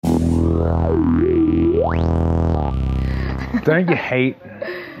Don't you hate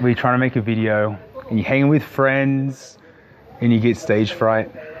when you're trying to make a video and you're hanging with friends and you get stage fright?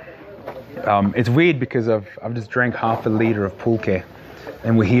 It's weird because I've just drank half a litre of pulque,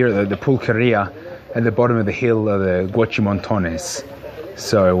 and we're here at the pulqueria at the bottom of the hill of the Guachimontones.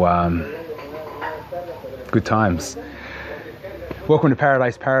 So, good times. Welcome to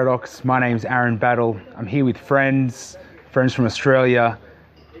Paradise Paradox. My name's Aaron Battle. I'm here with friends from Australia.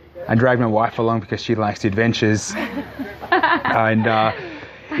 I dragged my wife along because she likes the adventures. And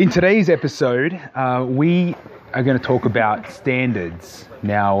in today's episode, we are going to talk about standards.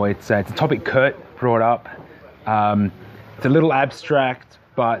 Now, it's a topic Kurt brought up. It's a little abstract,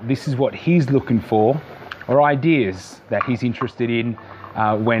 but this is what he's looking for, or ideas that he's interested in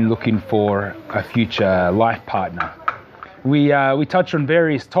when looking for a future life partner. We touch on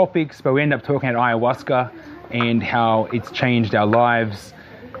various topics, but we end up talking about ayahuasca and how it's changed our lives.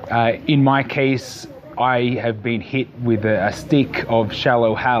 In my case, I have been hit with a stick of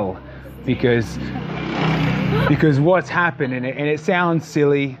shallow hell because what's happened, and it sounds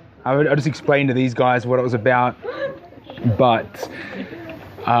silly. I just explained to these guys what it was about, but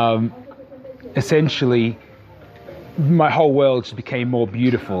essentially my whole world just became more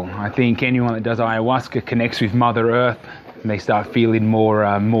beautiful. I think anyone that does ayahuasca connects with Mother Earth, and they start feeling more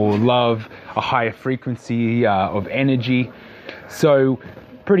love, a higher frequency of energy. So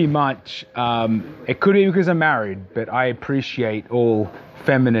pretty much, it could be because I'm married, but I appreciate all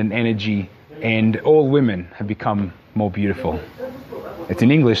feminine energy, and all women have become more beautiful. It's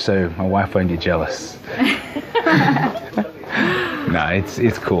in English, so my wife won't get jealous. No,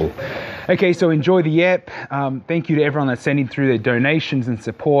 it's cool. Okay, so enjoy the app. Thank you to everyone that's sending through their donations and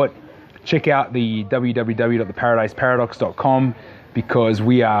support. Check out the www.theparadiseparadox.com because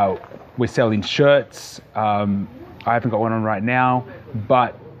we're selling shirts. I haven't got one on right now,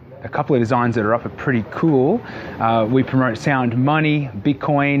 but a couple of designs that are up are pretty cool. We promote sound money,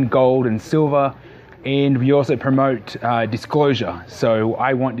 Bitcoin, gold, and silver, and we also promote disclosure. So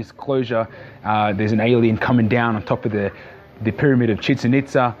I want disclosure. There's an alien coming down on top of the pyramid of Chichen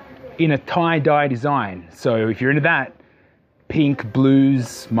Itza in a tie-dye design. So if you're into that, pink,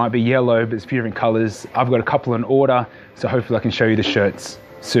 blues, might be yellow, but it's a few different colors. I've got a couple in order, so hopefully I can show you the shirts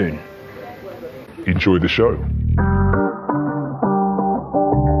soon. Enjoy the show.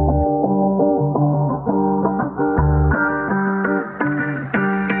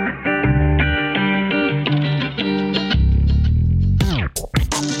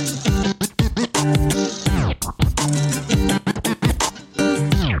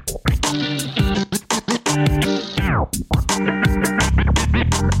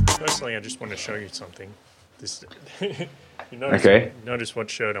 I just want to show you something. This, Notice what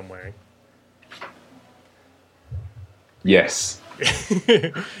shirt I'm wearing. Yes.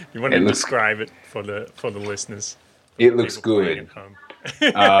 You want to describe it for the listeners? It looks good.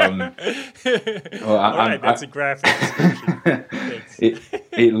 That's a graphic description.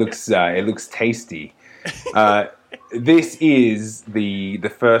 It looks tasty. This is the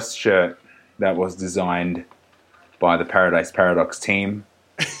first shirt that was designed by the Paradise Paradox team.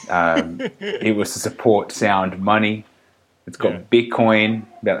 It was to support sound money. It's got Bitcoin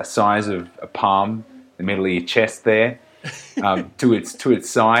about the size of a palm in the middle of your chest there. To its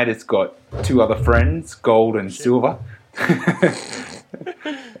side, it's got two other friends, gold and silver.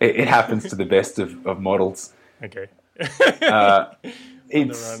 It happens to the best of models. Okay. It's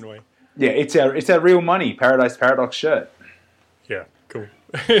the runway. Yeah, it's our real money Paradise Paradox shirt. Yeah, cool.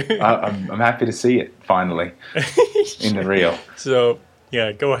 I'm happy to see it finally in the real. So.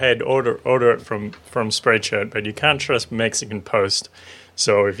 Yeah, go ahead, order it from Spreadshirt, but you can't trust Mexican Post.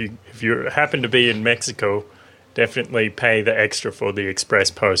 So if you happen to be in Mexico, definitely pay the extra for the express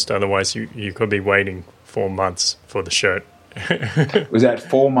post. Otherwise, you could be waiting 4 months for the shirt. Was that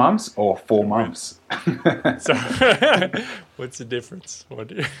 4 months or 4 months? So, what's the difference?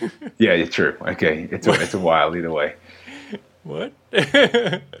 Yeah, you're true. Okay, it's a while either way. What?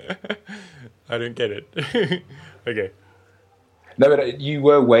 I don't get it. Okay. No, but you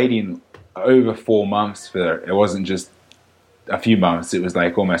were waiting over 4 months for it. It wasn't just a few months. It was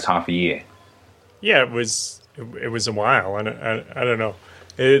like almost half a year. Yeah, it was a while. I don't know.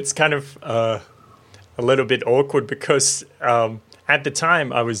 It's kind of a little bit awkward because at the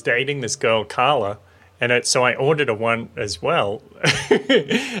time I was dating this girl, Carla, and so I ordered a one as well.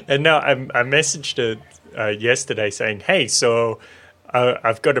 And now I messaged her yesterday saying, hey, so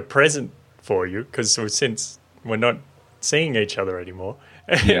I've got a present for you because since we're not seeing each other anymore.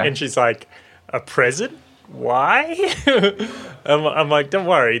 Yeah. And she's like, a present? Why? I'm like, don't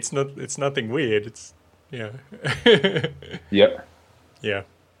worry, it's nothing weird. It's Yep. Yeah.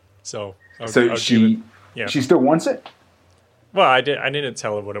 So she still wants it? Well, I didn't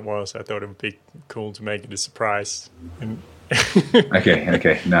tell her what it was. I thought it would be cool to make it a surprise. And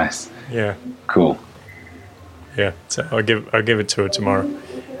Okay, nice, yeah, cool. yeah. So I'll give it to her tomorrow.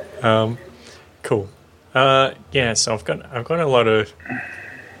 Cool. Yeah. So I've got a lot of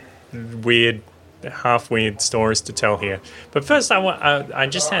weird, half weird stories to tell here. But first, I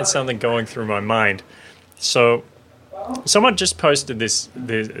just had something going through my mind. So someone just posted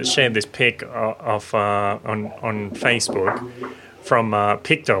shared this pic of on Facebook from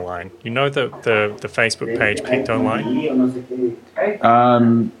Pictoline. You know the Facebook page Pictoline?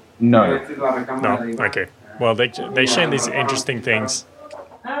 No. No. Okay. Well, they share these interesting things.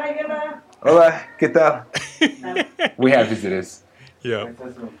 Hola, ¿qué tal? We have visitors. Yeah.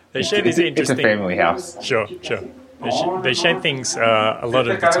 They share these interesting. It's a family house. Sure. They share things a lot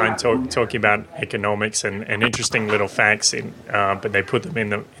of the time talking about economics and interesting little facts, but they put them in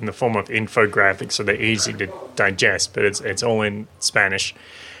the form of infographics, so they're easy to digest. But it's all in Spanish.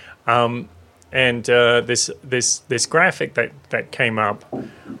 And this graphic that came up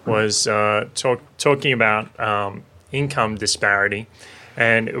was talking about income disparity,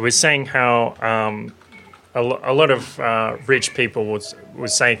 and it was saying how a lot of rich people would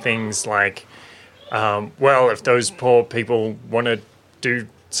say things like, well, if those poor people want to do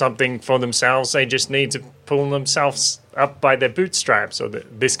something for themselves, they just need to pull themselves up by their bootstraps, or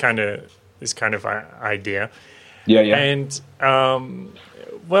this kind of idea. Yeah. And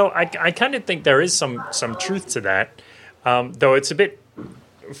well, I kind of think there is some truth to that, though it's a bit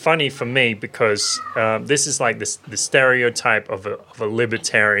funny for me because this is like the stereotype of a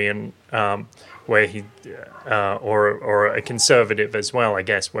libertarian, where he or a conservative as well, I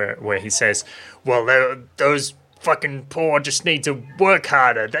guess, where he says, well, those fucking poor just need to work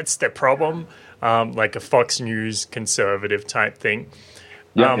harder. That's their problem, like a Fox News conservative type thing.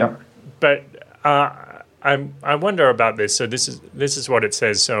 Yeah. But I wonder about this. So this is what it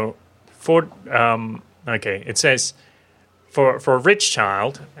says. So it says for a rich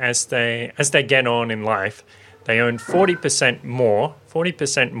child, as they get on in life, they earn 40% more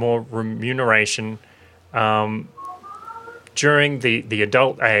remuneration during the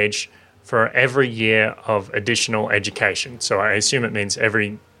adult age for every year of additional education. So I assume it means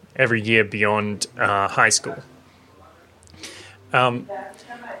every year beyond high school.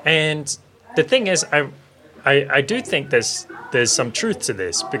 And the thing is, I do think there's some truth to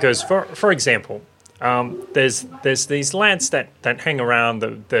this because, for example, there's these lads that hang around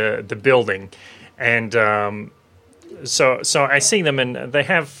the building, and so I see them, and they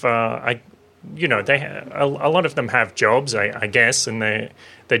have a lot of them have jobs, I guess, and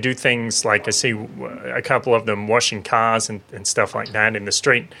they do things like I see a couple of them washing cars and stuff like that in the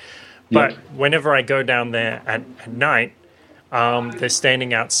street. But whenever I go down there at night, they're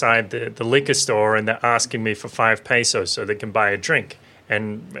standing outside the liquor store and they're asking me for 5 pesos so they can buy a drink.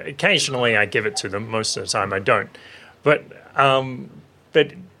 And occasionally I give it to them. Most of the time I don't. But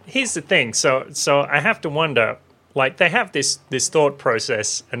here's the thing. So I have to wonder, like, they have this thought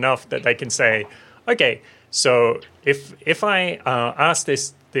process enough that they can say, okay, so if I ask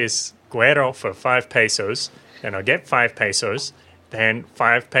this güero for 5 pesos, then I'll get 5 pesos, then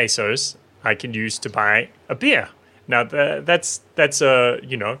 5 pesos I can use to buy a beer. Now, that's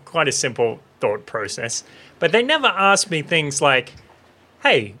a, quite a simple thought process. But they never ask me things like,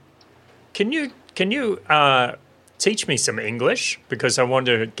 hey, can you teach me some English because I want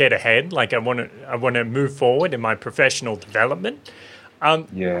to get ahead, like I want to move forward in my professional development.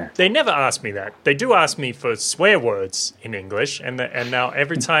 They never ask me that. They do ask me for swear words in English, and now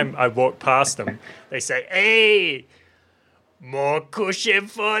every time I walk past them, they say, "Hey, more cushion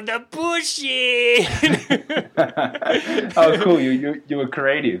for the pushing." Oh, cool! You were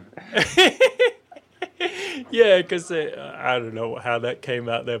creative. Yeah, because I don't know how that came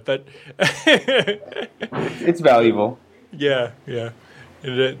out there, but it's valuable. Yeah.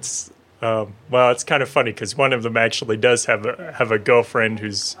 It's it's kind of funny because one of them actually does have a girlfriend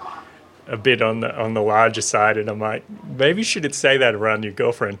who's a bit on the larger side, and I'm like, maybe you should say that around your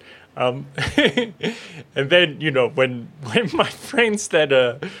girlfriend. And then when my friends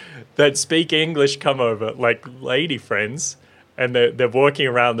that speak English come over, like lady friends, and they're walking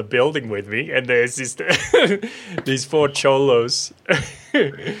around the building with me, and there's these 4 cholos,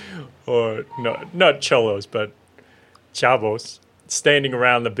 or not cholos, but chavos, standing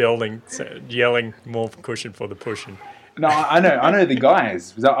around the building, yelling "more cushion for the pushing." No, I know the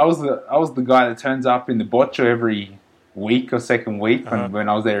guys. I was the guy that turns up in the bocho every week or second week when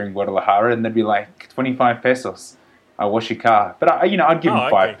I was there in Guadalajara, and they'd be like 25 pesos. I wash your car, but I'd give them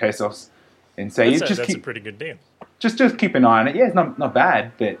 5 pesos, and say that's a pretty good deal. Just keep an eye on it. Yeah, it's not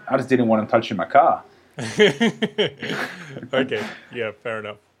bad, but I just didn't want them touching my car. Okay, yeah, fair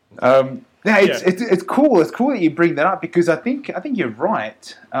enough. Yeah, it's cool. It's cool that you bring that up because I think you're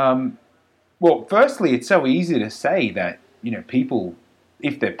right. Well, firstly, it's so easy to say that people,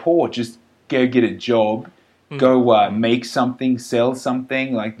 if they're poor, just go get a job, go make something, sell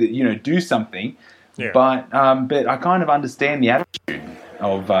something, like do something. Yeah. But I kind of understand the attitude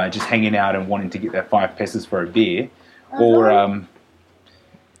of just hanging out and wanting to get that 5 pesos for a beer, or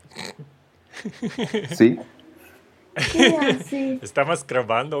see. Estamos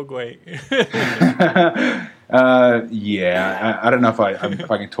grabando, güey. Yeah, I don't know if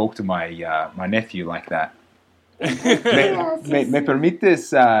I can talk to my my nephew like that. ¿Me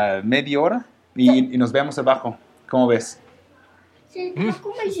permites media hora? Y nos vemos abajo. ¿Cómo ves? Sí,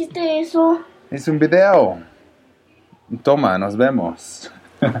 ¿cómo hiciste eso? Es un video. Toma, nos vemos.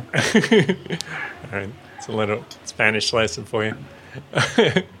 All right, it's a little Spanish lesson for you.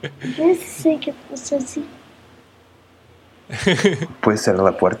 ¿Quieres decir que puso así? ¿Puedes cerrar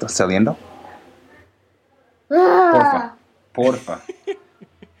la puerta saliendo? Porfa.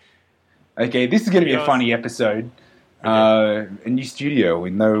 Okay, this is going to be a funny episode. A new studio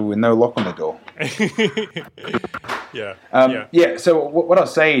with no lock on the door. Yeah. So what I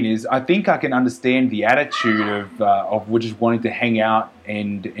was saying is, I think I can understand the attitude of just wanting to hang out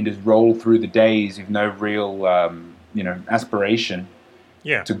and just roll through the days with no real aspiration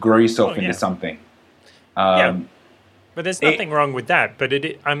to grow yourself into something. But there's nothing wrong with that. But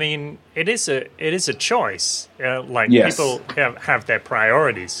it is a choice. People have their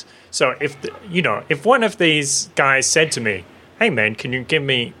priorities. So if one of these guys said to me, "Hey man, can you give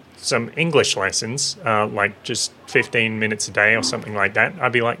me some English lessons, like just 15 minutes a day or something like that?"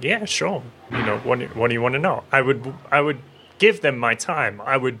 I'd be like, "Yeah, sure. What do you want to know?" I would give them my time.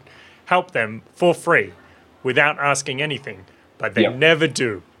 I would help them for free, without asking anything. But they never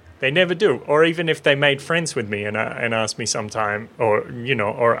do. They never do. Or even if they made friends with me and asked me sometime, or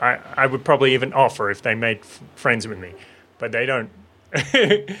I would probably even offer if they made friends with me, but they don't.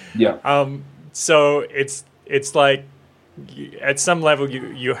 So it's like, at some level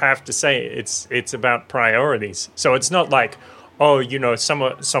you have to say it's about priorities. So it's not like,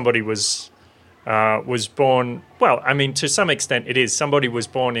 somebody was born. Well, I mean, to some extent it is. Somebody was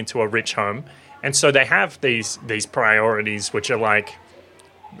born into a rich home, and so they have these priorities which are like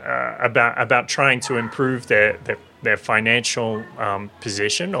about trying to improve their financial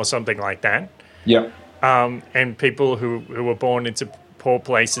position or something like that. And people who were born into poor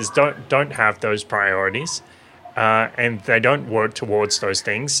places don't have those priorities, and they don't work towards those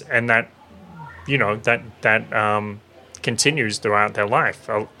things, and that continues throughout their life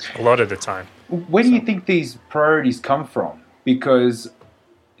a lot of the time. Where do you think these priorities come from? Because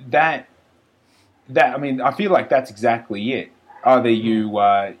I feel like that's exactly it. Either you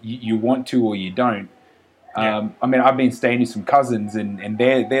want to or you don't. I've been staying with some cousins, and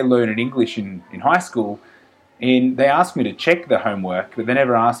they're learning English in high school, and they asked me to check the homework, but they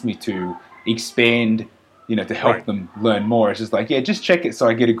never asked me to expand, to help them learn more. It's just like, just check it so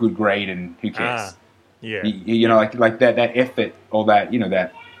I get a good grade, and who cares? Like that effort or that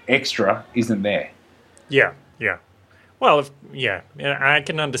that extra isn't there. Yeah. Well, I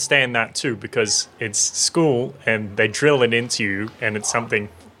can understand that too, because it's school and they drill it into you, and it's something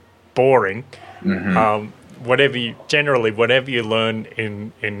boring. Mm-hmm. Whatever you learn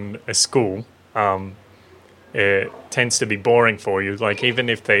in a school, it tends to be boring for you. Like, even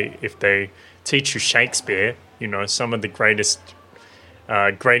if they teach you Shakespeare, some of the greatest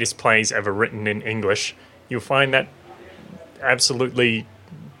plays ever written in English, you'll find that absolutely,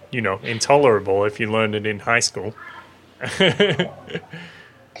 intolerable if you learn it in high school. That's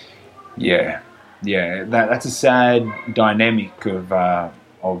a sad dynamic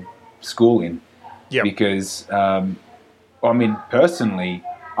of schooling. Because personally,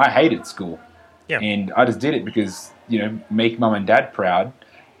 I hated school, and I just did it because make mum and dad proud,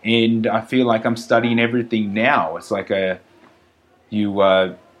 and I feel like I'm studying everything now. It's like all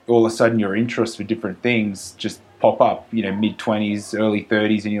of a sudden your interests for different things just pop up, mid-20s, early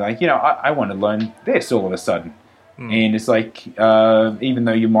 30s, and you're like, I want to learn this all of a sudden. And it's like, even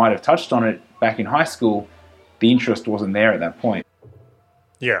though you might have touched on it back in high school, the interest wasn't there at that point.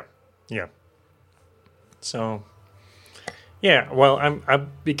 Yeah. So, well,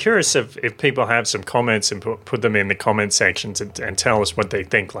 I'd be curious if people have some comments and put them in the comment sections and tell us what they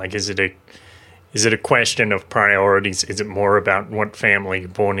think. Like, is it a question of priorities? Is it more about what family you're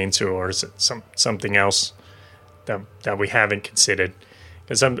born into, or is it something else that we haven't considered?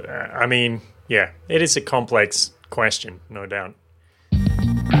 Because it is a complex question, no doubt.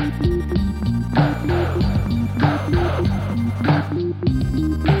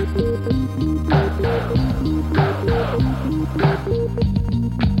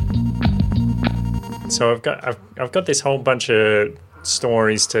 So I've got this whole bunch of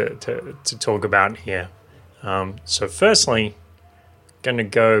stories to talk about here. So firstly, going to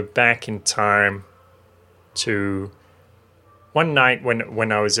go back in time to one night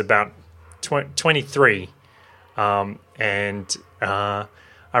when I was about 23, and I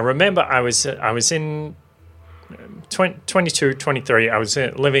remember I was in 22, 23. I was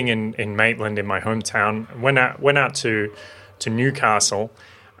living in Maitland in my hometown. Went out to Newcastle,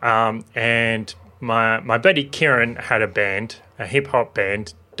 and my buddy Kieran had a band, a hip hop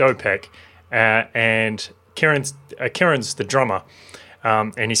band, Dopek, and Kieran's the drummer,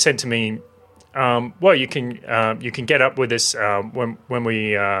 and he said to me, "Well, you can get up with us when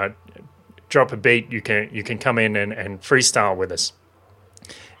we drop a beat. You can come in and freestyle with us."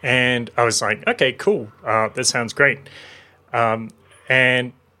 And I was like, "Okay, cool. That sounds great."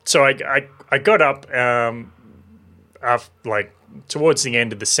 And so I got up like towards the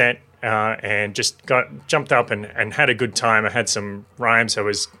end of the set, and just jumped up and had a good time. I had some rhymes I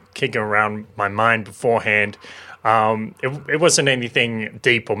was kicking around my mind beforehand. It wasn't anything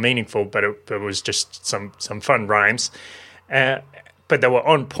deep or meaningful, but it was just some fun rhymes. But they were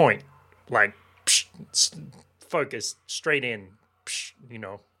on point, like focused, straight in, you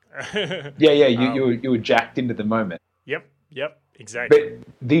know. Yeah. You were jacked into the moment. Yep, exactly. But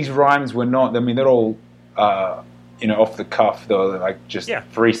these rhymes were not. I mean, they're all off the cuff. Though, like just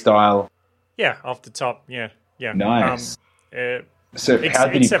freestyle. Yeah, off the top. Yeah. Nice. So how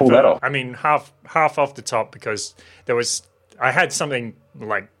did you pull that off? I mean, half off the top, because I had something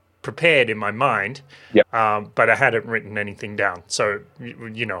like prepared in my mind, but I hadn't written anything down. So,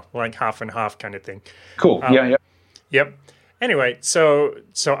 like half and half kind of thing. Cool. Yep. Anyway, so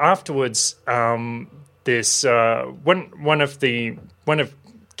afterwards, this one of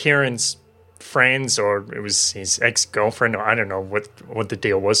Kieran's friends, or it was his ex-girlfriend, or I don't know what the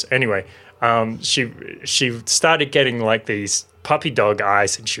deal was. Anyway, she started getting like these puppy dog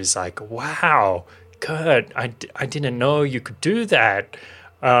eyes, and she was like, "Wow, Kurt, I didn't know you could do that."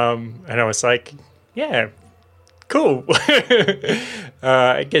 And I was like, "Yeah, cool."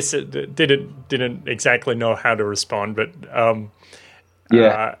 I guess it didn't exactly know how to respond, but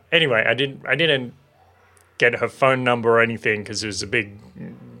anyway, I didn't get her phone number or anything, because it was a big,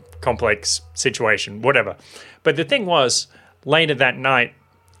 complex situation, whatever. But the thing was, later that night,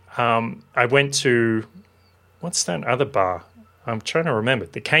 I went to, what's that other bar? I'm trying to remember.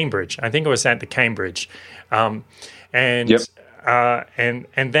 The Cambridge. I think it was at the Cambridge. And then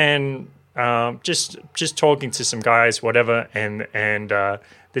just talking to some guys, whatever, and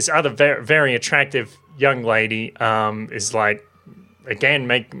this other very, very attractive young lady is like, again,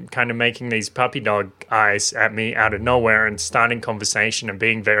 making these puppy dog eyes at me out of nowhere and starting conversation and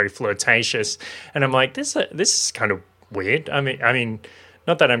being very flirtatious. And I'm like, this is kind of weird. I mean,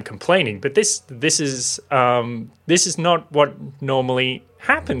 not that I'm complaining, but this is not what normally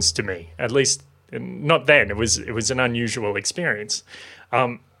happens to me. At least not then. It was an unusual experience.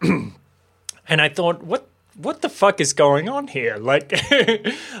 And I thought, what the fuck is going on here? Like,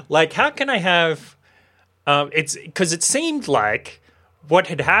 like, how can I have? It's because it seemed like what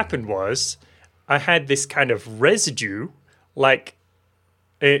had happened was I had this kind of residue, like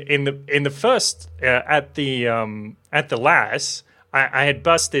in the first at the LAS, I had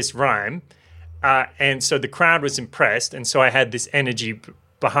bust this rhyme, and so the crowd was impressed, and so I had this energy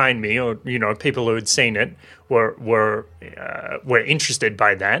behind me, or people who had seen it were interested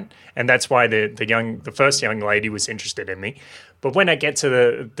by that, and that's why the first young lady was interested in me. But when I get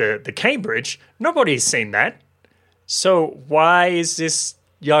to the Cambridge, nobody's seen that. So why is this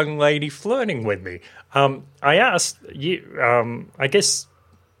young lady flirting with me? I asked you. I guess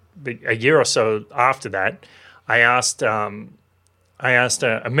a year or so after that, I asked a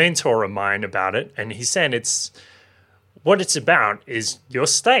mentor of mine about it, and he said what it's about is your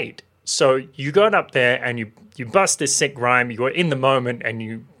state. So you got up there and you bust this sick rhyme. You were in the moment, and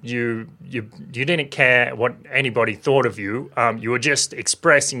you didn't care what anybody thought of you. You were just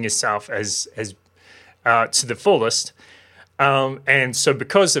expressing yourself as to the fullest. And so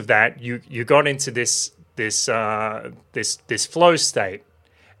because of that, you got into this flow state,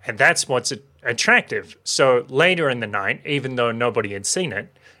 and that's what's attractive. So later in the night, even though nobody had seen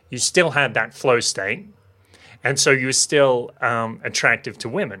it, you still had that flow state, and so you were still attractive to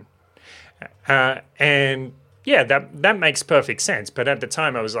women. And yeah, that makes perfect sense. But at the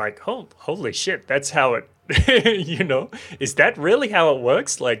time, I was like, holy shit, that's how it, is that really how it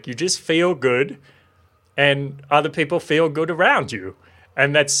works? Like, you just feel good, and other people feel good around you,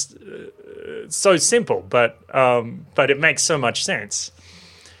 and that's so simple, but it makes so much sense.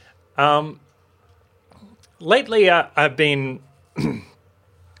 Lately, I've been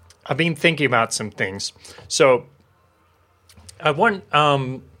I've been thinking about some things. So I want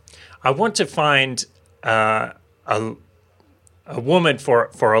to find a woman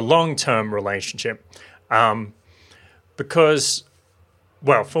for a long-term relationship, because,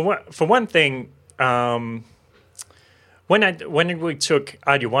 well, for one thing, when we took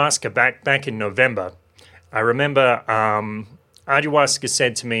ayahuasca back in November, I remember ayahuasca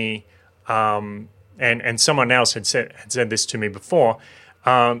said to me, and someone else had said this to me before,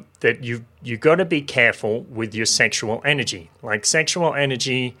 that you got to be careful with your sexual energy. Like, sexual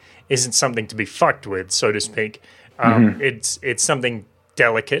energy isn't something to be fucked with, so to speak. It's something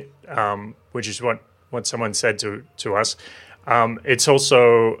delicate, which is what someone said to us. It's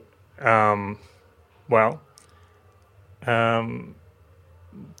also,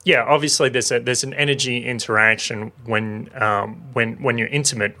 obviously there's an energy interaction when you're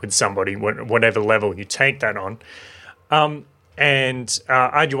intimate with somebody, whatever level you take that on. And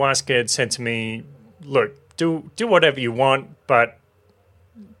ayahuasca had said to me, look, do whatever you want, but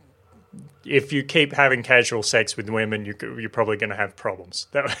if you keep having casual sex with women, you're probably going to have problems.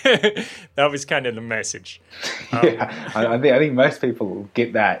 That was kind of the message. I think most people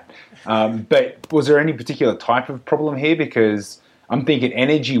get that. But was there any particular type of problem here? Because I'm thinking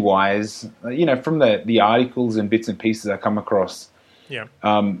energy-wise, from the articles and bits and pieces I come across,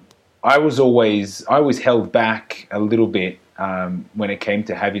 I always held back a little bit when it came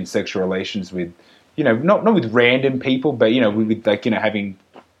to having sexual relations with, not with random people, but with having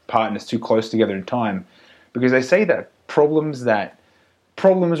partners too close together in time, because they say that problems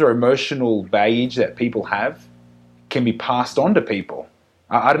or emotional baggage that people have can be passed on to people.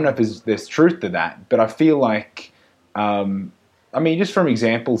 I don't know if there's truth to that, but I feel like, just from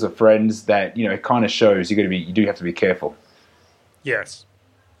examples of friends that, it kind of shows you do have to be careful. Yes.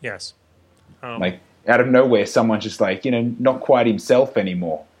 Like, out of nowhere, someone's just like, not quite himself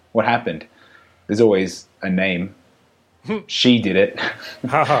anymore. What happened? There's always a name. She did it.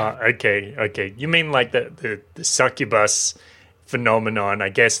 Okay. You mean like the succubus phenomenon, I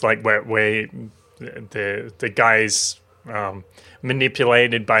guess, like where the guy's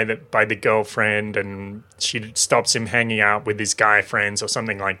manipulated by the girlfriend and she stops him hanging out with his guy friends or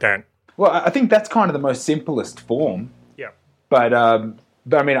something like that. Well, I think that's kind of the most simplest form. Yeah. But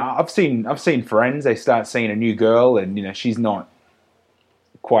I've seen friends, they start seeing a new girl and she's not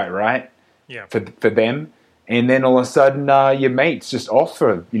quite right. Yeah. For them. And then all of a sudden, your mate's just off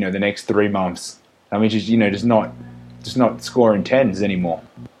for the next 3 months. Just not scoring tens anymore.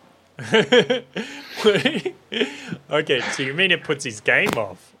 Okay, so you mean it puts his game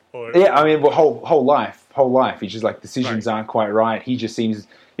off? Or? Yeah, whole life. He's just like, decisions aren't quite right. He just seems,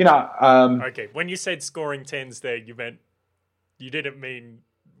 Okay, when you said scoring tens, there, you didn't mean.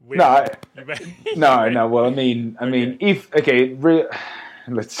 No. Well,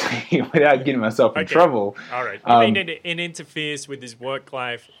 let's see, without getting myself in trouble. All right. You mean it interferes with his work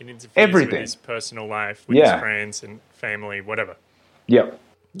life, it interferes with his personal life, with his friends and family, whatever. Yep.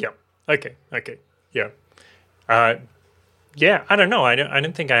 Okay. Yeah. I don't know. I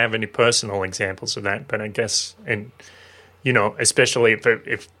don't think I have any personal examples of that, but I guess, and especially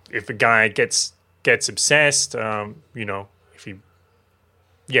if a guy gets obsessed, if he,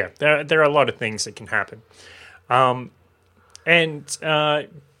 there are a lot of things that can happen. It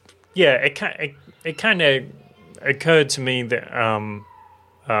kind of occurred to me that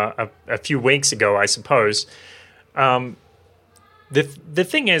a few weeks ago, I suppose. The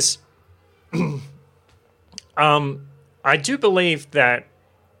thing is, I do believe that.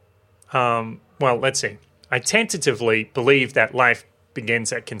 Let's see. I tentatively believe that life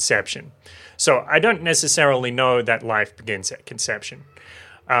begins at conception. So I don't necessarily know that life begins at conception,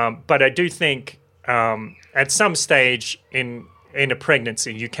 but I do think. At some stage in a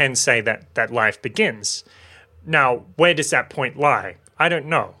pregnancy, you can say that life begins. Now, where does that point lie? I don't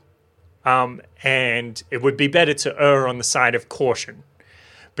know. And it would be better to err on the side of caution,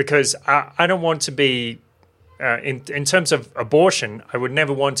 because I don't want to be, in terms of abortion, I would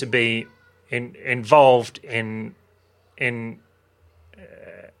never want to be involved in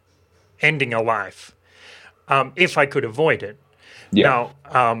ending a life if I could avoid it. Yeah.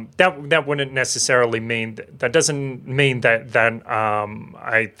 Now, that wouldn't necessarily mean that doesn't mean that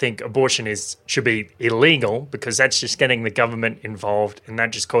I think abortion should be illegal, because that's just getting the government involved and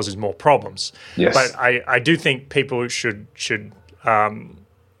that just causes more problems. Yes. But I do think people should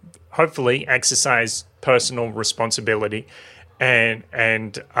hopefully exercise personal responsibility, and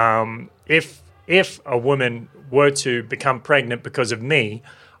if a woman were to become pregnant because of me,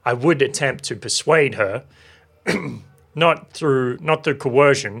 I would attempt to persuade her. Not through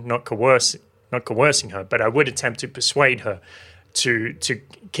coercion, not coercing her, but I would attempt to persuade her to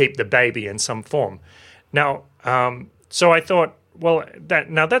keep the baby in some form. Now, so I thought, well,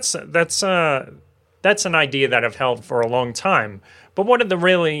 that's an idea that I've held for a long time. But what are the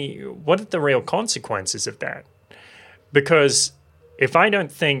real consequences of that? Because if I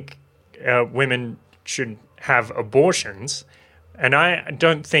don't think women should have abortions, and I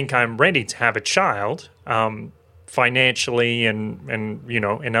don't think I'm ready to have a child, financially and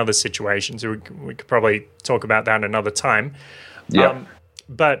in other situations, we could probably talk about that another time. Yeah.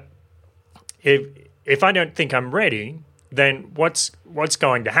 But if I don't think I'm ready, then what's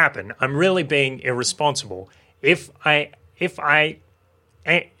going to happen? I'm really being irresponsible if I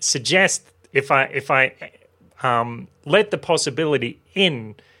suggest if I let the possibility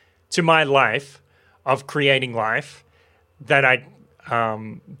in to my life of creating life that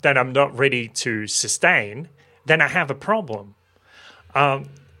I'm not ready to sustain, then I have a problem.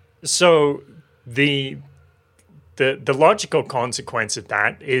 So the logical consequence of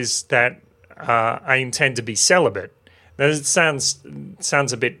that is that I intend to be celibate. Now, it sounds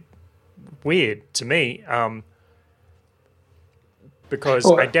a bit weird to me,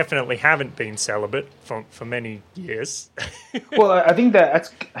 because I definitely haven't been celibate for many years. Well, I think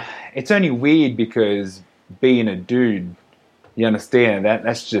it's only weird because being a dude, you understand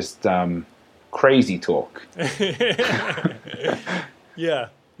that's just crazy talk. Yeah.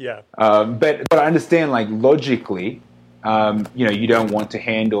 But I understand, like, logically, you don't want to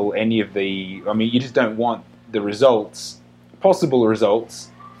handle any of the. I mean, you just don't want the possible results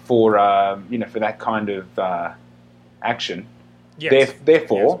for for that kind of action. Yes.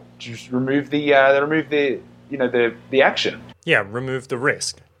 Therefore, just remove the action. Yeah, remove the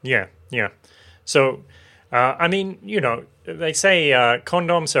risk. Yeah. So, I mean, they say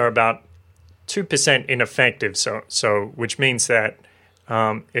condoms are about 2% ineffective. So which means that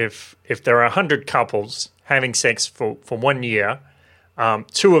if there are 100 couples having sex for 1 year,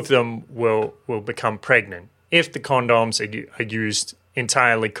 2 of them will become pregnant if the condoms are used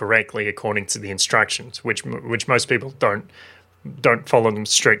entirely correctly according to the instructions, which most people don't follow them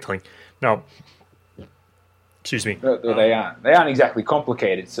strictly. Now, excuse me. They aren't exactly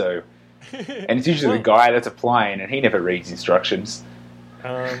complicated. So, and it's usually the guy that's applying, and he never reads instructions.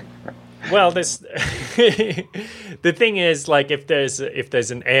 Well, this the thing is, like, if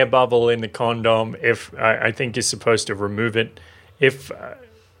there's an air bubble in the condom, if I think you're supposed to remove it.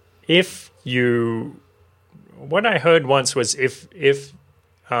 If you, what I heard once was if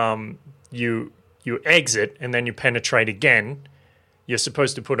you exit and then you penetrate again, you're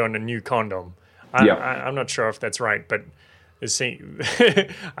supposed to put on a new condom. I'm not sure if that's right, but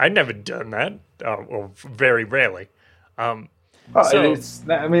I've never done that, or very rarely.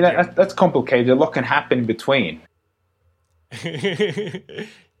 That's complicated. A lot can happen between.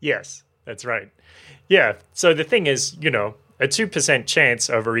 Yes, that's right. Yeah. So the thing is, a 2% chance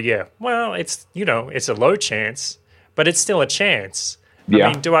over a year. Well, it's a low chance, but it's still a chance. Yeah.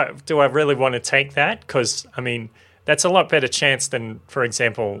 I mean, do I really want to take that? Because I mean, that's a lot better chance than, for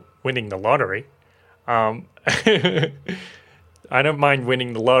example, winning the lottery. I don't mind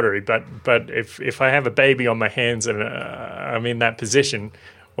winning the lottery, but if I have a baby on my hands and I'm in that position,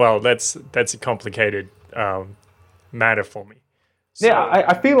 well, that's a complicated matter for me. So, yeah,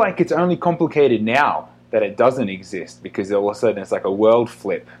 I feel like it's only complicated now that it doesn't exist, because all of a sudden it's like a world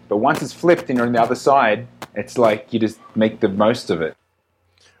flip. But once it's flipped and you're on the other side, it's like you just make the most of it.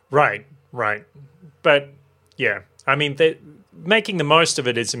 Right. But yeah, I mean, making the most of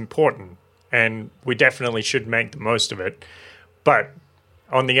it is important, and we definitely should make the most of it. But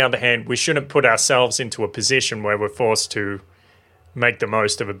on the other hand, we shouldn't put ourselves into a position where we're forced to make the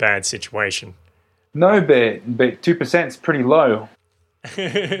most of a bad situation. No, but 2% is pretty low.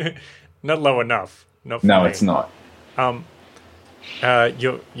 Not low enough. Not for no, me. It's not.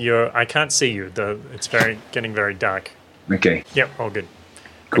 You're. I can't see you. It's getting very dark. Okay. Yep. All good.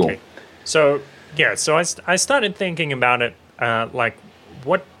 Cool. Okay. So yeah. So I started thinking about it. Like,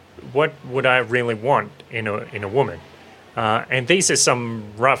 what would I really want in a woman? And these are some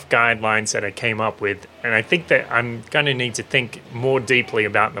rough guidelines that I came up with, and I think that I'm going to need to think more deeply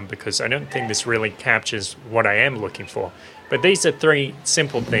about them, because I don't think this really captures what I am looking for. But these are 3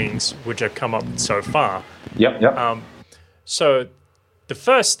 simple things which I've come up with so far. Yep. So the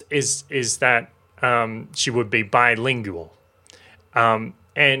first is that she would be bilingual, and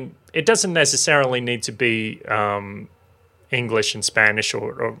it doesn't necessarily need to be English and Spanish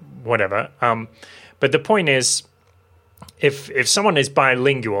or whatever. But the point is, if someone is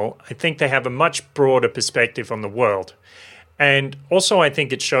bilingual, I think they have a much broader perspective on the world. And also I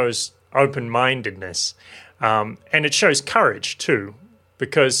think it shows open-mindedness. And it shows courage too,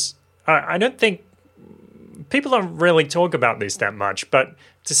 because I don't think people don't really talk about this that much, but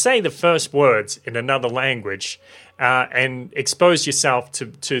to say the first words in another language and expose yourself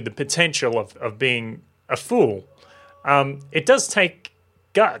to the potential of being a fool, it does take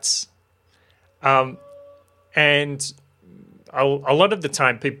guts. And a lot of the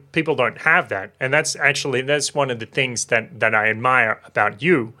time, people don't have that. And that's one of the things that I admire about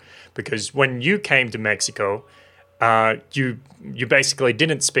you, because when you came to Mexico, you basically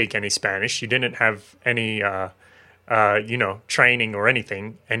didn't speak any Spanish. You didn't have any, training or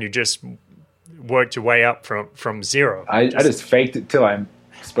anything, and you just worked your way up from zero. I just faked it till I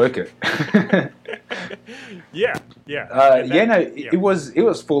spoke it. Yeah. It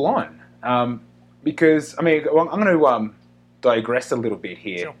was full on. Because I mean, I'm going to digress a little bit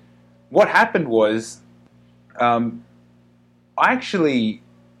here. Sure. What happened was, I actually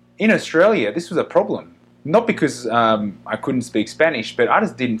in Australia this was a problem. Not because I couldn't speak Spanish, but I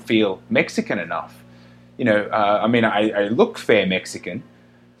just didn't feel Mexican enough. I look fair Mexican,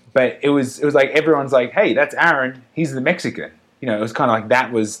 but it was like everyone's like, "Hey, that's Aaron. He's the Mexican." It was kind of like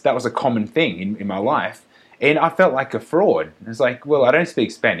that was a common thing in my life, and I felt like a fraud. It's like, well, I don't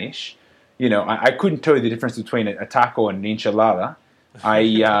speak Spanish. I couldn't tell you the difference between a taco and an enchilada.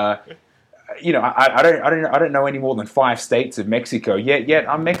 I don't know any more than 5 states of Mexico. Yet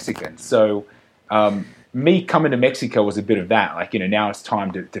I'm Mexican. So me coming to Mexico was a bit of that. Like, now it's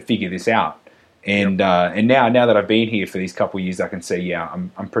time to figure this out. And now that I've been here for these couple of years, I can say, yeah,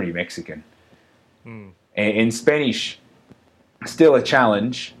 I'm pretty Mexican. And Spanish, still a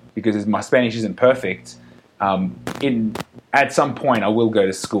challenge because my Spanish isn't perfect. At some point, I will go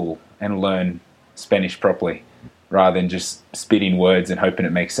to school and learn Spanish properly, rather than just spitting words and hoping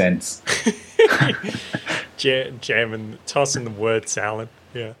it makes sense. Jamming, tossing the word salad.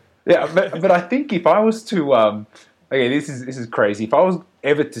 Yeah. Yeah, but I think if I was to, okay, this is crazy. If I was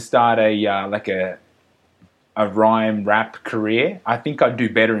ever to start a rhyme rap career, I think I'd do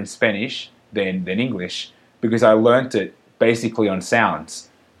better in Spanish than English, because I learnt it basically on sounds.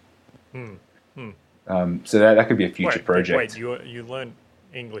 So that could be a future project. Wait, you learned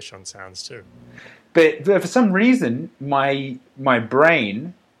English on sounds too? But for some reason, my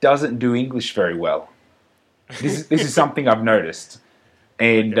brain doesn't do English very well. This is something I've noticed,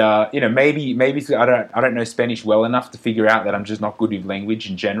 and okay. Maybe I don't know Spanish well enough to figure out that I'm just not good with language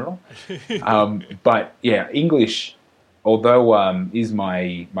in general. But yeah, English, although is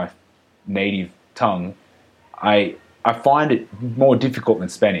my native tongue, I find it more difficult than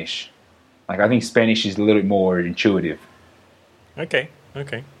Spanish. Like, I think Spanish is a little bit more intuitive. Okay.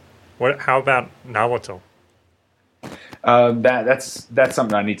 How about Nahuatl? That's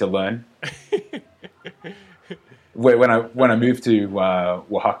something I need to learn. When I moved to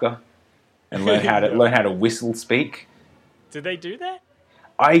Oaxaca and learn how to whistle speak. Did they do that?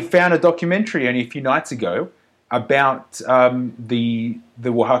 I found a documentary only a few nights ago about the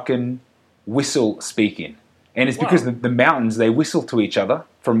Oaxacan whistle speaking, and it's because the mountains, they whistle to each other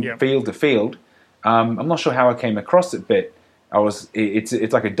from field to field. I'm not sure how I came across it, but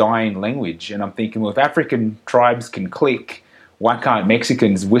it's like a dying language, and I'm thinking, well, if African tribes can click, why can't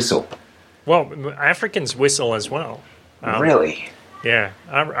Mexicans whistle? Well, Africans whistle as well. Really? Yeah,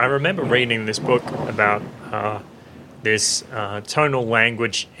 I remember reading this book about this tonal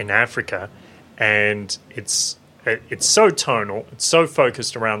language in Africa, and it's so tonal, it's so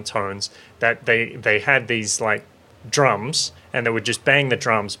focused around tones that they had these like drums, and they would just bang the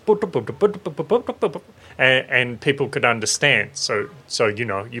drums, and people could understand. So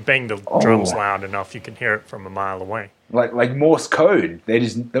you bang the drums loud enough, you can hear it from a mile away. Like Morse code. They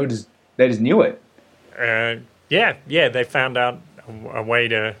just knew it. Yeah. They found out a way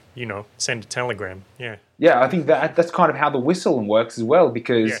to send a telegram. Yeah. Yeah, I think that's kind of how the whistle works as well,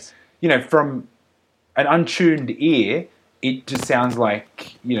 because from an untuned ear, it just sounds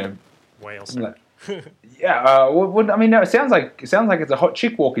like whales. Yeah, it sounds like it's a hot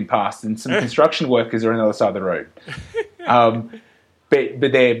chick walking past, and some construction workers are on the other side of the road.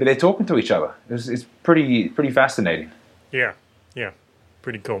 But they're talking to each other. It's pretty fascinating. Yeah,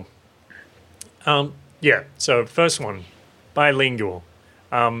 pretty cool. So first one, bilingual,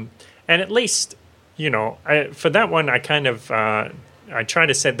 and at least for that one, I kind of I try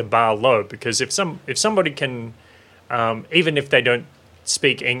to set the bar low, because if somebody can, even if they don't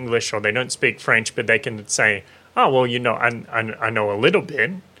speak English or they don't speak French, but they can say, oh, well, I know a little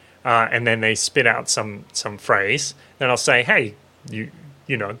bit, and then they spit out some phrase, then I'll say, hey,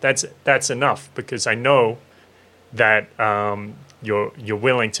 that's enough, because I know that you're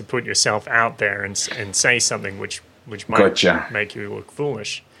willing to put yourself out there and say something which might make you look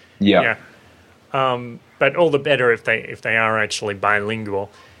foolish. Yeah. But all the better if they are actually bilingual.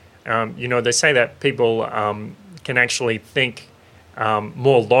 They say that people can actually think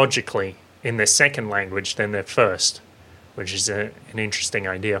more logically in their second language than their first, which is an interesting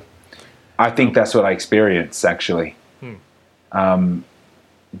idea. I think that's what I experienced actually.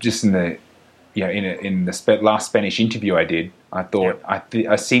 Just in the last Spanish interview I did, I thought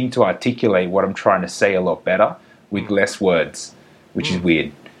I seemed to articulate what I'm trying to say a lot better with less words, which is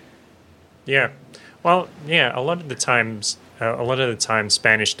weird. Yeah, well, yeah. A lot of the time,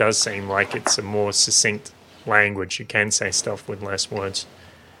 Spanish does seem like it's a more succinct language. You can say stuff with less words,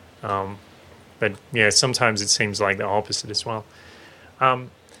 but yeah, sometimes it seems like the opposite as well.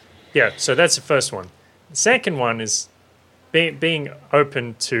 Yeah, so that's the first one. The second one is being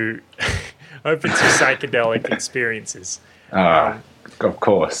open to psychedelic experiences. Of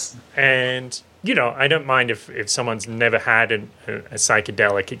course. And I don't mind if someone's never had a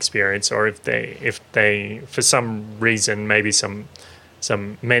psychedelic experience, or if they for some reason, maybe some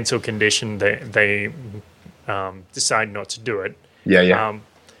mental condition, they decide not to do it. Yeah.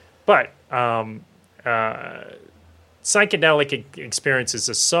 But psychedelic experiences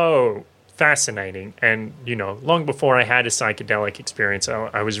are so fascinating, and long before I had a psychedelic experience,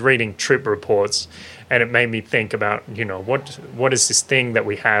 I was reading trip reports, and it made me think about what is this thing that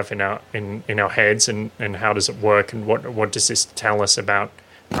we have in our heads, and how does it work, and what does this tell us about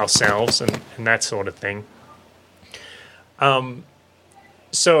ourselves, and that sort of thing.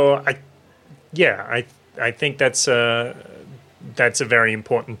 So I think that's a very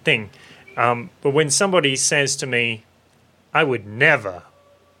important thing. But when somebody says to me, I would never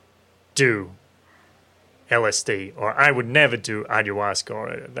do LSD, or I would never do ayahuasca,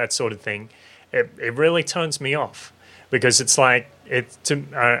 or that sort of thing, it really turns me off, because it's like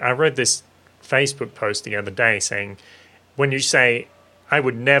I read this Facebook post the other day saying, when you say I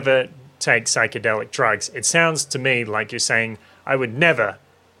would never take psychedelic drugs, it sounds to me like you're saying I would never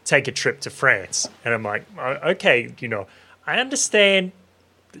take a trip to France. And I'm like, okay, I understand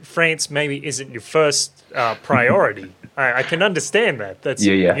France maybe isn't your first priority. I can understand that. That's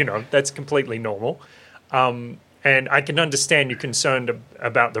that's completely normal. And I can understand you're concerned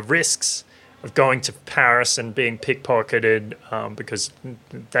about the risks of going to Paris and being pickpocketed, because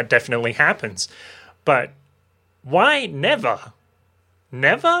that definitely happens. But why never?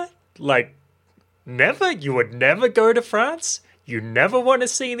 Never? Like, never? You would never go to France? You never want to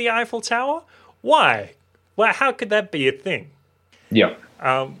see the Eiffel Tower? Why? Well, how could that be a thing? Yeah.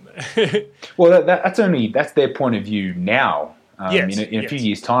 Well, that's their point of view now. In a few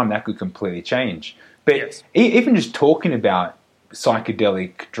years' time, that could completely change. But even just talking about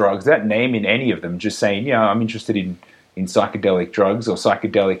psychedelic drugs, that name in any of them, just saying, I'm interested in psychedelic drugs or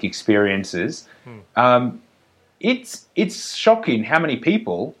psychedelic experiences. It's shocking how many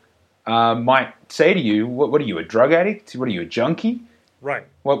people might say to you, what are you, a drug addict? What are you, a junkie? Right.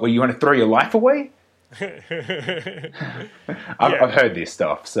 What, you want to throw your life away? I've heard this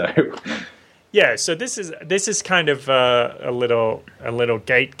stuff, so yeah. So this is kind of a little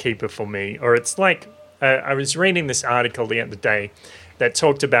gatekeeper for me, or it's like I was reading this article the other day that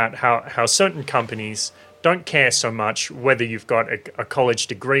talked about how certain companies don't care so much whether you've got a college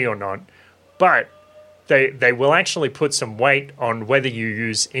degree or not, but they will actually put some weight on whether you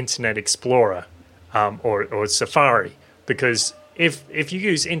use Internet Explorer or Safari, because if you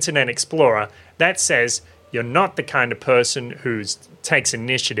use Internet Explorer, that says you're not the kind of person who takes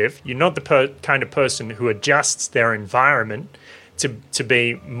initiative. You're not the kind of person who adjusts their environment to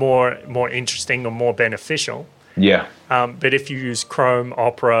be more interesting or more beneficial. Yeah. But if you use Chrome,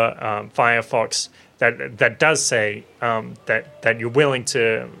 Opera, Firefox, that does say that you're willing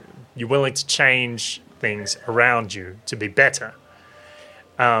to change things around you to be better.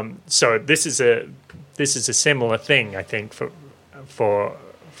 So this is a similar thing, I think, for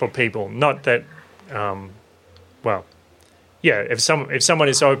people. Not that, if someone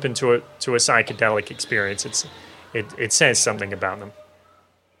is open to a psychedelic experience, it says something about them.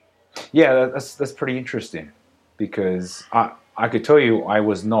 Yeah, that's pretty interesting, because I could tell you I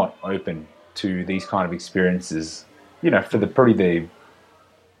was not open to these kind of experiences, for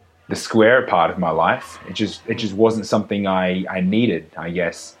the square part of my life. It just wasn't something I needed, I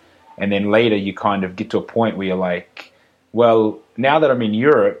guess. And then later you kind of get to a point where you're like, well, now that I'm in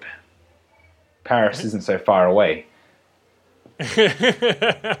Europe, Paris isn't so far away.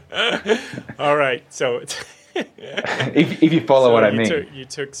 All right, so if you follow what I mean. You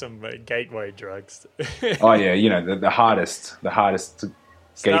took some gateway drugs. Oh yeah, the hardest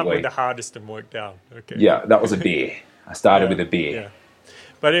Start gateway. with the hardest and work down. Okay. Yeah, that was a beer. I started with a beer. Yeah.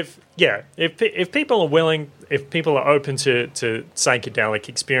 But if people are willing, if people are open to psychedelic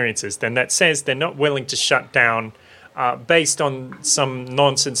experiences, then that says they're not willing to shut down based on some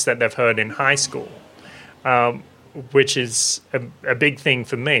nonsense that they've heard in high school, which is a big thing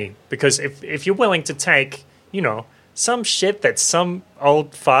for me. Because if you're willing to take, some shit that some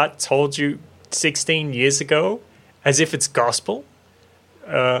old fart told you 16 years ago as if it's gospel,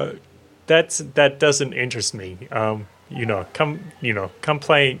 that doesn't interest me. Come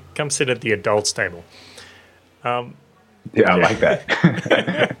sit at the adults table. Yeah, I like that.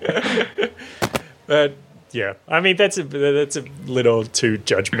 But yeah, I mean that's a little too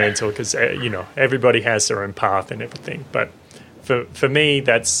judgmental because everybody has their own path and everything. But for me,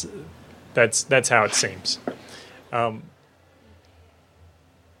 that's how it seems.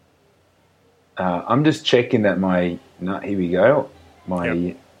 I'm just checking that here we go.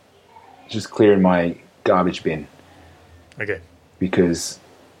 Just clearing my garbage bin. Okay. Because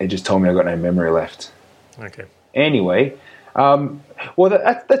it just told me I got no memory left. Okay. Anyway, well,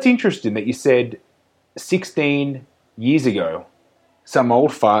 that's interesting that you said 16 years ago, some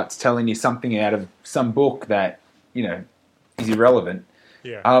old fart's telling you something out of some book that, is irrelevant.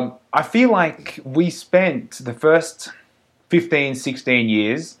 Yeah. I feel like we spent the first 15, 16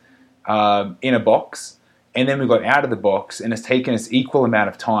 years in a box, and then we got out of the box, and it's taken us equal amount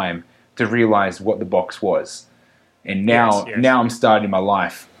of time to realize what the box was. And now I'm starting my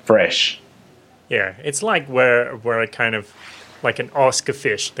life fresh. Yeah, it's like we're a kind of like an Oscar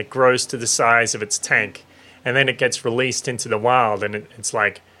fish that grows to the size of its tank, and then it gets released into the wild, and it's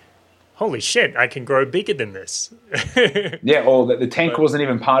like, holy shit, I can grow bigger than this. Yeah, or the tank wasn't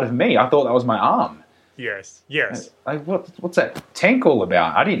even part of me. I thought that was my arm. Yes. What's that tank all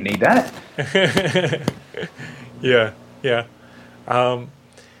about? I didn't need that. Yeah.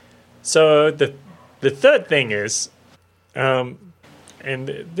 So the third thing is, and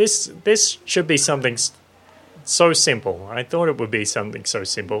this should be something so simple. I thought it would be something so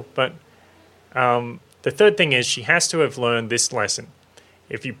simple, but the third thing is she has to have learned this lesson.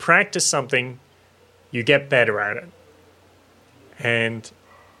 If you practice something, you get better at it. And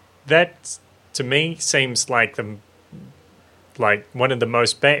that, to me, seems like one of the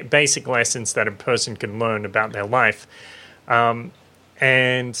most basic lessons that a person can learn about their life. And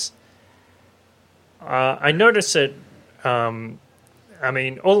I notice it. All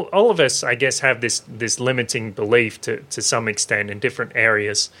of us, I guess, have this limiting belief to some extent in different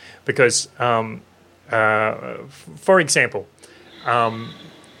areas. Because, for example,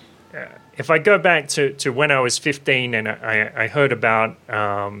 if I go back to when I was 15 and I heard about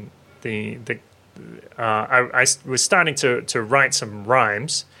I was starting to write some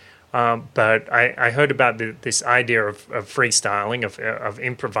rhymes, but I heard about this idea of freestyling, of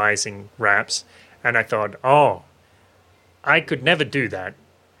improvising raps, and I thought, oh, I could never do that.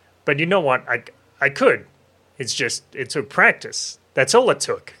 But you know what? I could. It's just, it took practice. That's all it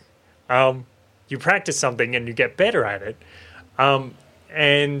took. You practice something and you get better at it. And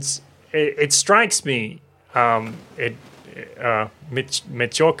it strikes me, Mechoka,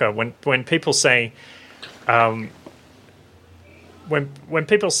 when people say, when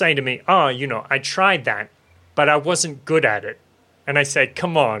people say to me, oh, I tried that, but I wasn't good at it. And I say,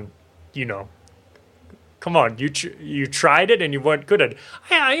 come on, you tried it and you weren't good at it.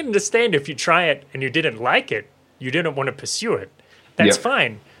 I understand if you try it and you didn't like it, you didn't want to pursue it. That's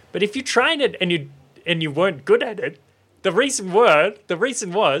fine. But if you tried it and you weren't good at it, the reason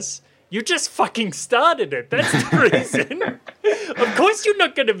was you just fucking started it. That's the reason. Of course you're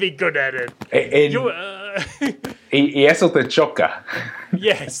not going to be good at it. Y eso te choca.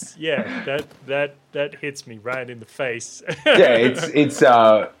 Yes, yeah, that hits me right in the face. Yeah, it's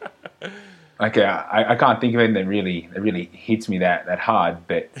okay. I can't think of anything that really hits me that hard.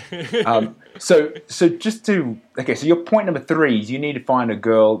 But so your point number 3 is you need to find a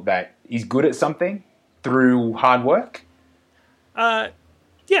girl that is good at something through hard work. Yeah,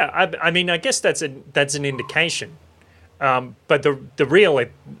 I guess that's an indication. But the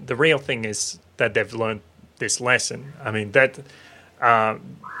real thing is that they've learned this lesson. I mean that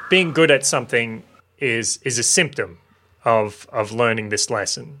being good at something is a symptom of learning this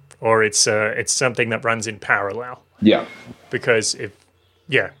lesson, or it's something that runs in parallel. Yeah. Because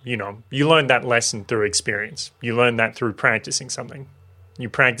you learn that lesson through experience. You learn that through practicing something. You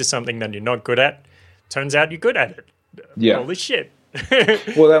practice something that you're not good at. Turns out you're good at it. Yeah. Holy shit.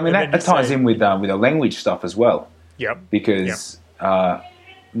 Well, I mean that ties in with the language stuff as well. Yep. Because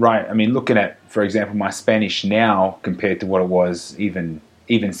right, I mean, looking at, for example, my Spanish now compared to what it was even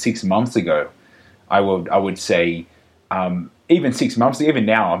 6 months ago, I would say even 6 months, even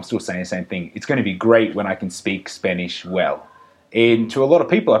now, I'm still saying the same thing. It's going to be great when I can speak Spanish well, and to a lot of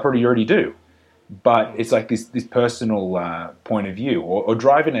people, I probably already do. but it's like this personal point of view, or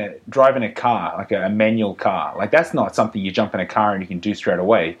driving a car, like a manual car. Like that's not something you jump in a car and you can do straight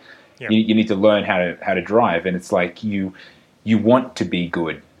away. Yeah. You need to learn how to drive, and it's like you want to be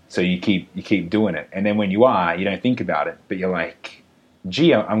good, so you keep doing it, and then when you are, you don't think about it, but you're like,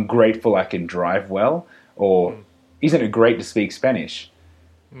 gee, I'm grateful I can drive well, or isn't it great to speak Spanish?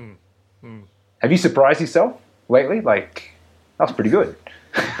 Have you surprised yourself lately? Like, that was pretty good.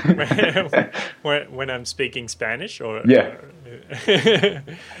 when I'm speaking Spanish, or Yeah.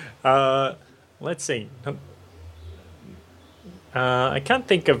 Let's see. I can't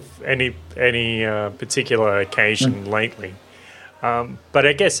think of any particular occasion lately, but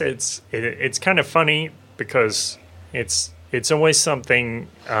I guess it's kind of funny because it's always something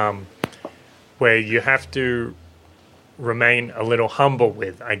where you have to remain a little humble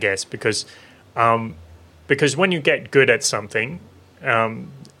with, I guess, because when you get good at something,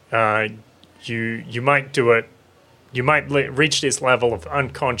 you might do it, you might reach this level of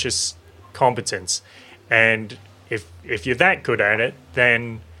unconscious competence, and if you're that good at it,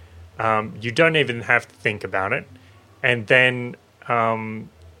 then you don't even have to think about it, and then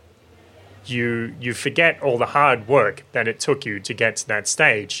you forget all the hard work that it took you to get to that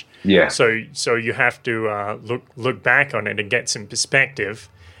stage. Yeah. So you have to look back on it and get some perspective,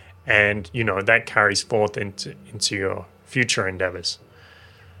 and that carries forth into your future endeavors.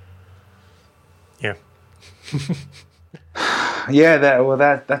 Yeah. Yeah,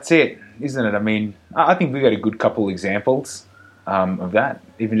 that's it, isn't it? I mean, I think we got a good couple examples of that.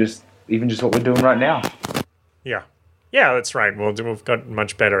 Even just what we're doing right now. Yeah, that's right. Well, we've got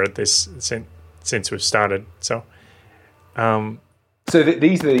much better at this since we've started. So,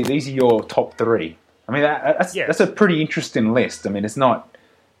 these are your top three. I mean, that's a pretty interesting list. I mean, it's not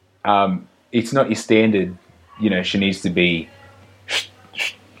your standard. She needs to be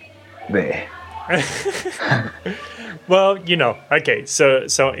there. Well, okay.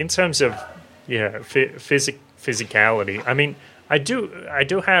 So in terms of physicality, I mean, I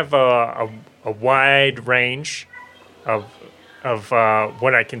do have a wide range of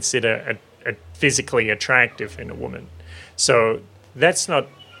what I consider a physically attractive in a woman. So that's not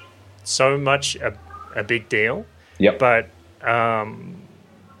so much a big deal. Yep.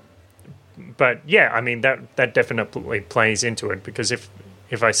 But yeah, I mean that definitely plays into it, because if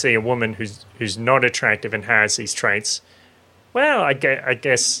I see a woman who's not attractive and has these traits, well, I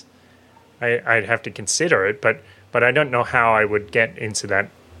guess I'd have to consider it, but I don't know how I would get into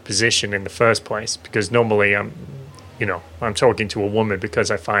that position in the first place, because normally I'm talking to a woman because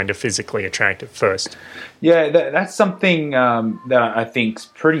I find her physically attractive first. Yeah, that's something that I think's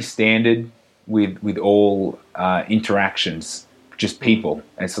pretty standard with all interactions, just people.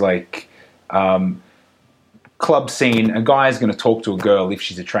 It's like club scene, a guy's going to talk to a girl if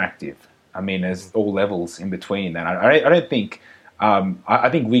she's attractive. I mean, there's all levels in between that. I don't think. I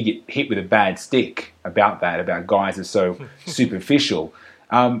think we get hit with a bad stick about guys are so superficial,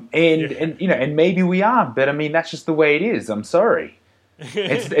 and maybe we are, but I mean that's just the way it is. I'm sorry,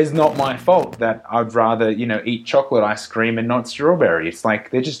 it's not my fault that I'd rather eat chocolate ice cream and not strawberry. It's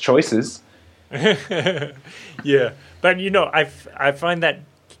like they're just choices. Yeah, but I find that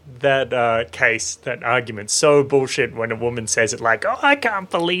argument so bullshit when a woman says it, like, oh, I can't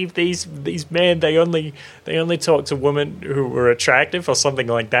believe these men, they only talk to women who are attractive or something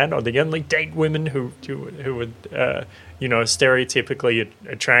like that, or they only date women who are stereotypically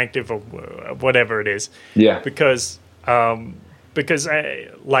attractive or whatever it is. Yeah. Because I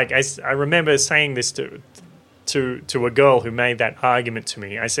remember saying this to a girl who made that argument to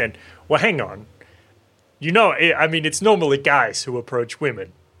me. I said, well, hang on, I mean, it's normally guys who approach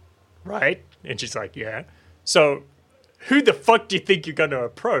women, right? And she's like, yeah. So who the fuck do you think you're going to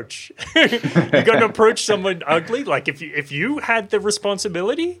approach? You're going to approach someone ugly? Like if you had the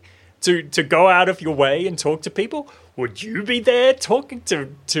responsibility to go out of your way and talk to people, would you be there talking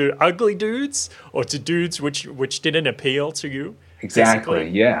to ugly dudes, or to dudes which didn't appeal to you? Exactly,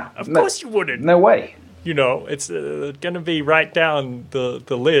 physically? yeah. Of course you wouldn't. No way. It's going to be right down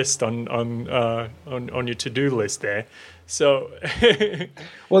the list on your to-do list there. So,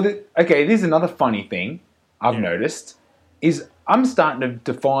 well, there's another funny thing I've noticed is I'm starting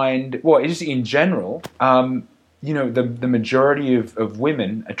to find, well, just in general, the majority of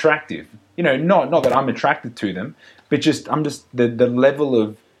women attractive. Not that I'm attracted to them, but I'm just the level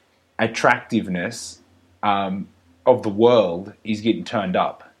of attractiveness of the world is getting turned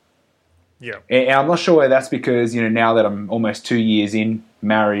up. Yeah. And I'm not sure whether that's because, now that I'm almost 2 years in,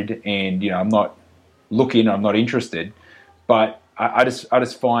 married, and, I'm not looking, I'm not interested, but I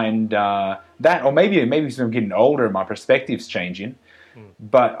just find that, or maybe because I'm getting older and my perspective's changing,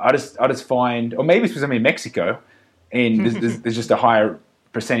 But I just find, or maybe it's because I'm in Mexico, and there's just a higher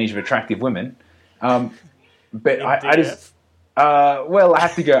percentage of attractive women. But I just, well, I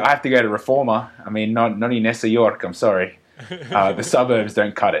have to go to Reforma. I mean, not in Nessa York. I'm sorry, the suburbs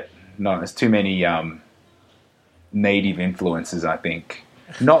don't cut it. No, there's too many native influences. I think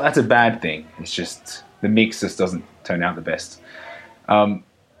not that's a bad thing. It's just the mix just doesn't turn out the best.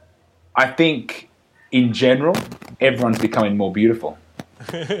 I think in general, everyone's becoming more beautiful,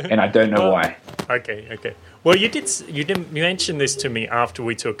 and I don't know why. Okay. Well, you mention this to me after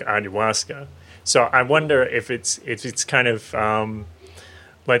we took ayahuasca, so I wonder if it's kind of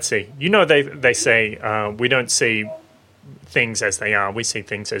let's see. They say we don't see things as they are; we see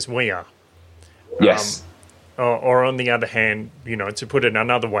things as we are. Yes. Or on the other hand, to put it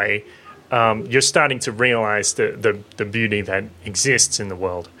another way, you're starting to realize the beauty that exists in the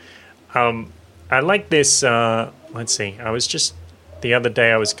world. I like this. Let's see. The other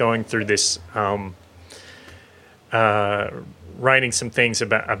day I was going through this, writing some things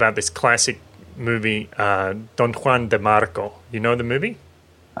about this classic movie, Don Juan de Marco. You know the movie?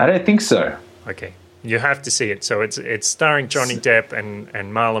 I don't think so. Okay, you have to see it. So it's starring Johnny Depp and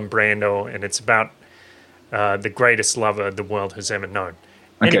Marlon Brando, and it's about the greatest lover the world has ever known.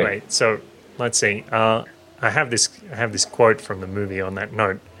 Okay. Anyway, so let's see. I have this quote from the movie on that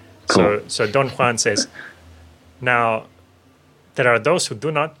note. Cool. So Don Juan says, "Now, there are those who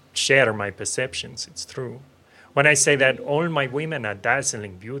do not share my perceptions. It's true. When I say that all my women are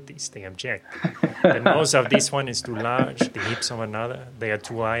dazzling beauties, they object. The nose of this one is too large, the hips of another, they are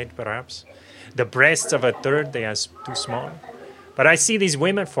too wide, perhaps. The breasts of a third, they are too small. But I see these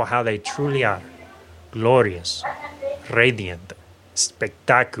women for how they truly are. Glorious, radiant,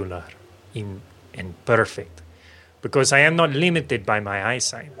 spectacular, and perfect. Because I am not limited by my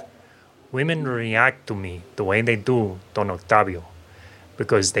eyesight. Women react to me the way they do Don Octavio,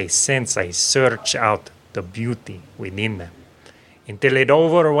 because they sense I search out the beauty within them until it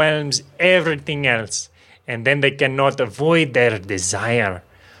overwhelms everything else, and then they cannot avoid their desire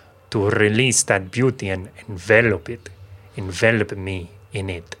to release that beauty and envelop me in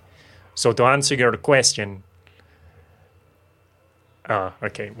it. So to answer your question,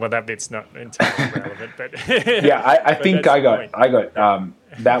 okay, well that bit's not entirely relevant, but yeah, I but think that's I the got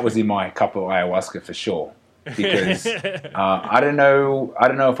that was in my cup of ayahuasca for sure, because I don't know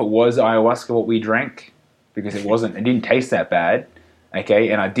if it was ayahuasca what we drank, because it didn't taste that bad, okay,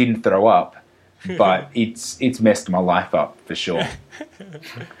 and I didn't throw up, but it's messed my life up for sure.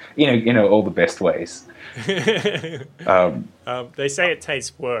 All the best ways. They say it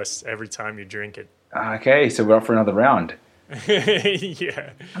tastes worse every time you drink it. Okay, so we're up for another round. Yeah,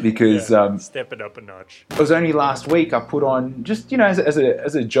 because step it up a notch. It was only last week I put on, just as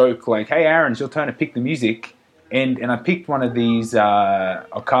a joke, like, hey Aaron, it's your turn to pick the music, and I picked one of these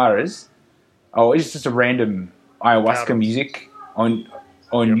Okaras. Oh, it's just a random ayahuasca music on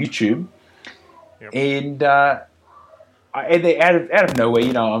YouTube, and out of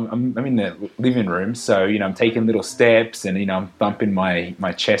nowhere, I'm in the living room, so I'm taking little steps, and I'm thumping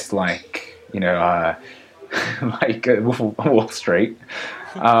my chest like like Wolf of Wall Street,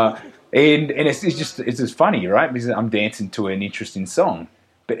 and it's just funny, right? Because I'm dancing to an interesting song,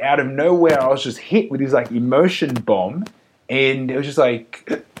 but out of nowhere, I was just hit with this like emotion bomb, and it was just like,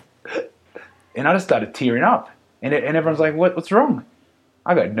 and I just started tearing up, and everyone's like, "What's wrong?"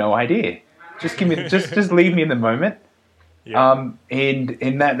 I got no idea. Just give me, just leave me in the moment. Yeah.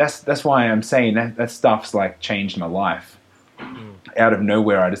 And that's why I'm saying that stuff's like changed my life. Out of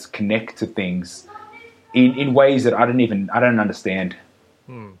nowhere, I just connect to things in ways that I don't understand.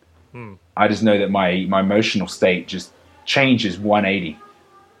 I just know that my emotional state just changes 180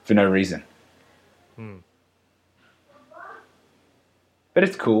 for no reason. But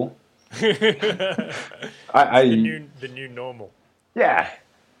it's cool. The new normal. Yeah,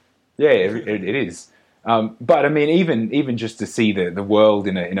 it is. But I mean, even just to see the world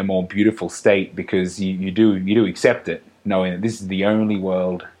in a more beautiful state, because you do accept it, knowing that this is the only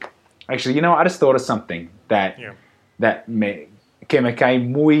world. Actually, I just thought of something that me cae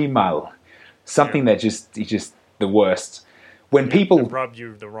muy mal. Something that is just the worst. When people rub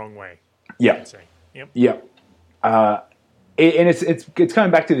you the wrong way. Yeah. Yep. And it's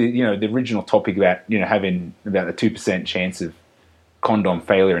coming back to the original topic about having about the 2% chance of condom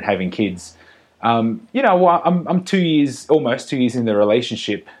failure and having kids. I'm almost 2 years in the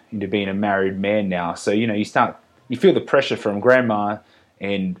relationship, into being a married man now. So you feel the pressure from grandma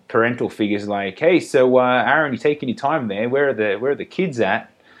and parental figures, like, hey, so Aaron, you taking your time there? Where are the kids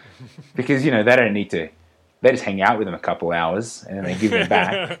at? Because they don't need to they just hang out with them a couple hours and then they give them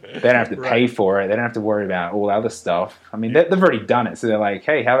back. They don't have to pay for it. They don't have to worry about all the other stuff. I mean, they've already done it, so they're like,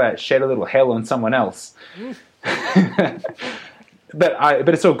 hey, how about shed a little hell on someone else? But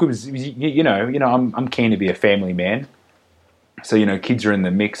it's all good. You know, I'm keen to be a family man. So, you know, kids are in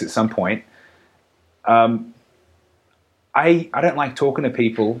the mix at some point. I don't like talking to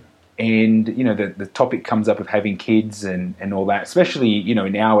people, and, you know, the topic comes up of having kids and all that, especially, you know,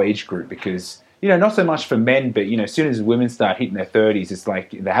 in our age group, because, you know, not so much for men, but, you know, as soon as women start hitting their 30s, it's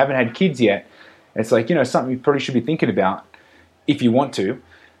like they haven't had kids yet. It's like, you know, something you probably should be thinking about if you want to.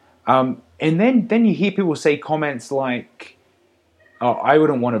 And then you hear people say comments like, oh, I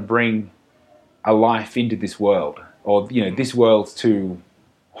wouldn't want to bring a life into this world, or, you know, this world's too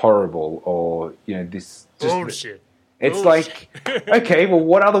horrible, or, you know, this just bullshit. It's like, okay, well,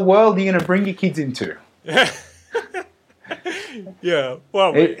 what other world are you going to bring your kids into? Yeah,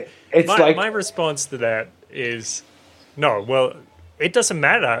 well, it's like my response to that is no. Well, it doesn't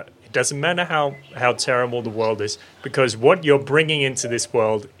matter. It doesn't matter how terrible the world is, because what you're bringing into this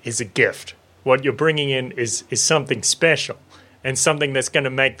world is a gift. What you're bringing in is something special, and something that's going to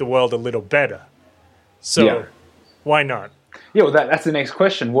make the world a little better. So, why not? Yeah, well, that's the next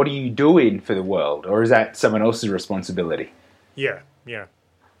question. What are you doing for the world? Or is that someone else's responsibility? Yeah,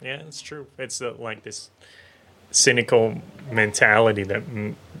 it's true. It's like this cynical mentality that,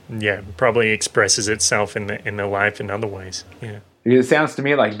 probably expresses itself in the life in other ways. Yeah. It sounds to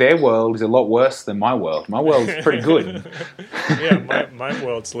me like their world is a lot worse than my world. My world's pretty good. Yeah, my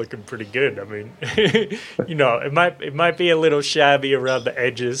world's looking pretty good. I mean, you know, it might be a little shabby around the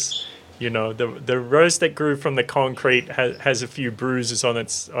edges. You know, the rose that grew from the concrete has a few bruises on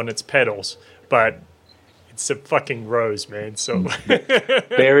its petals, but it's a fucking rose, man. So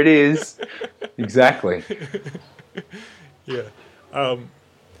there it is. Exactly. Yeah.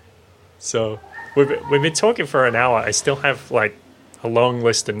 So we've been talking for an hour. I still have like a long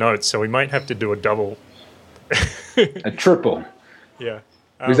list of notes, so we might have to do a double. A triple. Yeah.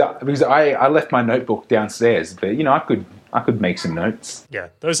 Because I left my notebook downstairs, but, you know, I could make some notes. Yeah,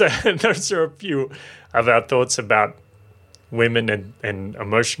 those are a few of our thoughts about women and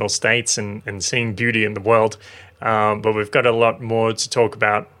emotional states and seeing beauty in the world. But we've got a lot more to talk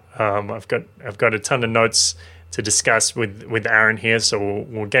about. I've got a ton of notes to discuss with Aaron here, so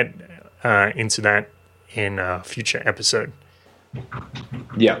we'll get into that in a future episode.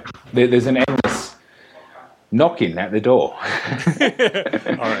 Yeah, there's an endless knocking at the door.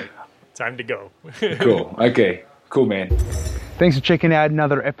 All right, time to go. Cool. Okay. Cool, man. Thanks for checking out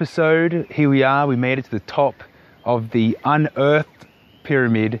another episode. Here we are. We made it to the top of the unearthed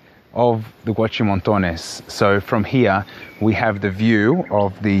pyramid of the Guachimontones. So from here, we have the view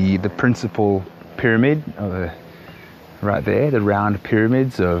of the principal pyramid, right there, the round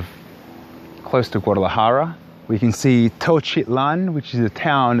pyramids of close to Guadalajara. We can see Tenochtitlan, which is a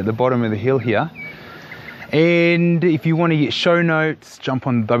town at the bottom of the hill here. And if you want to get show notes, jump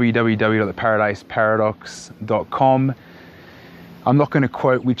on www.theparadiseparadox.com. I'm not going to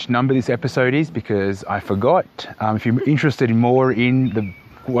quote which number this episode is because I forgot. If you're interested in more in the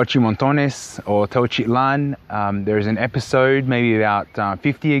Guachimontones or Tenochtitlan, there's an episode maybe about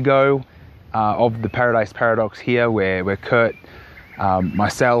 50 ago of the Paradise Paradox here where Kurt,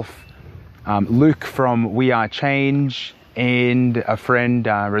 myself, Luke from We Are Change, and a friend,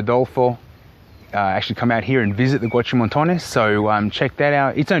 Rodolfo, actually come out here and visit the Guachimontones, so check that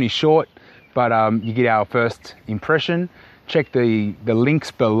out. It's only short, but you get our first impression. Check the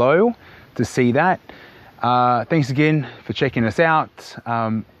links below to see that. Thanks again for checking us out.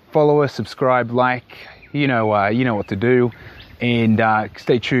 Follow us, subscribe, like, you know what to do, and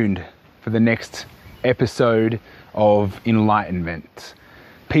stay tuned for the next episode of Enlightenment.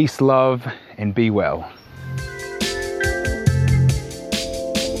 Peace, love, and be well.